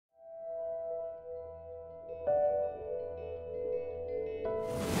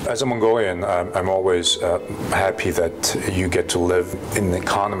As a Mongolian, I'm always happy that you get to live in an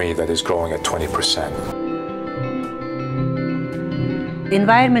economy that is growing at 20%. The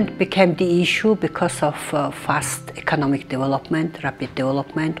environment became the issue because of fast economic development, rapid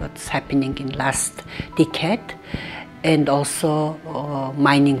development, what's happening in last decade, and also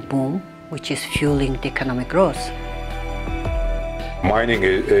mining boom, which is fueling the economic growth. Mining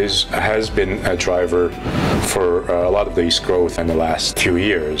has been a driver for a lot of this growth in the last few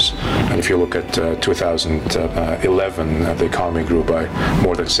years. And if you look at 2011, the economy grew by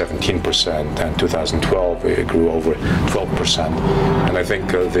more than 17%, and 2012 it grew over 12%. And I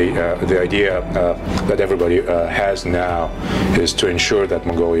think the idea that everybody has now is to ensure that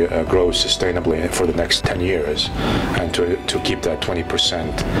Mongolia grows sustainably for the next 10 years, and to keep that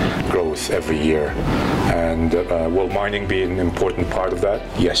 20% growth every year. And will mining be an important part of that?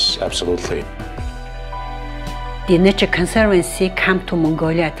 Yes, absolutely. The Nature Conservancy came to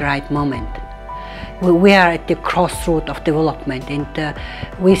Mongolia at the right moment. We are at the crossroad of development, and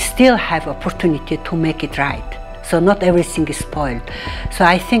we still have opportunity to make it right. So not everything is spoiled. So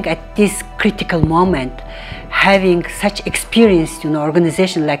I think at this critical moment, having such experienced,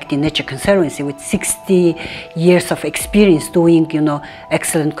 organization like the Nature Conservancy with 60 years of experience doing,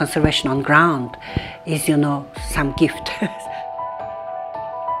 excellent conservation on ground is, some gift.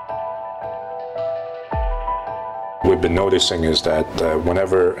 We've been noticing is that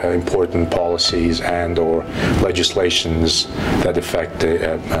whenever important policies and/or legislations that affect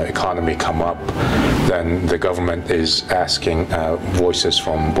the economy come up, then the government is asking voices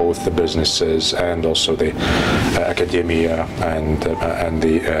from both the businesses and also the academia and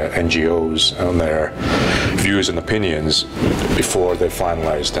the NGOs on their views and opinions before they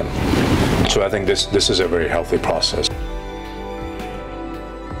finalize them. So I think this is a very healthy process.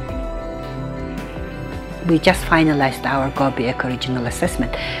 We just finalized our Gobi eco-regional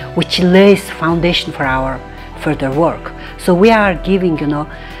assessment, which lays foundation for our further work. So we are giving,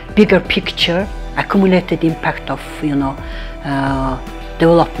 bigger picture, accumulated impact of,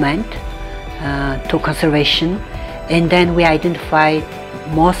 development to conservation, and then we identify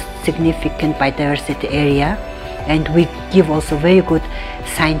most significant biodiversity area, and we give also very good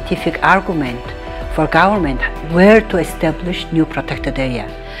scientific argument for government where to establish new protected area.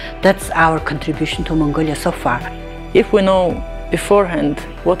 That's our contribution to Mongolia so far. If we know beforehand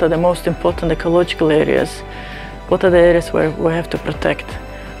what are the most important ecological areas, what are the areas where we have to protect,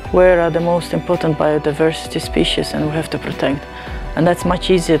 where are the most important biodiversity species and we have to protect, and that's much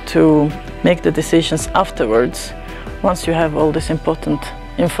easier to make the decisions afterwards once you have all this important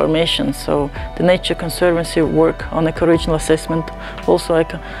information. So the Nature Conservancy work on eco-regional assessment, also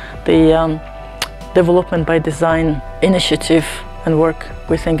the development by design initiative and work,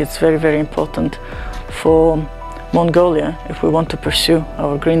 we think it's very, very important for Mongolia if we want to pursue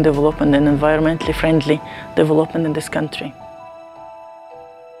our green development and environmentally friendly development in this country.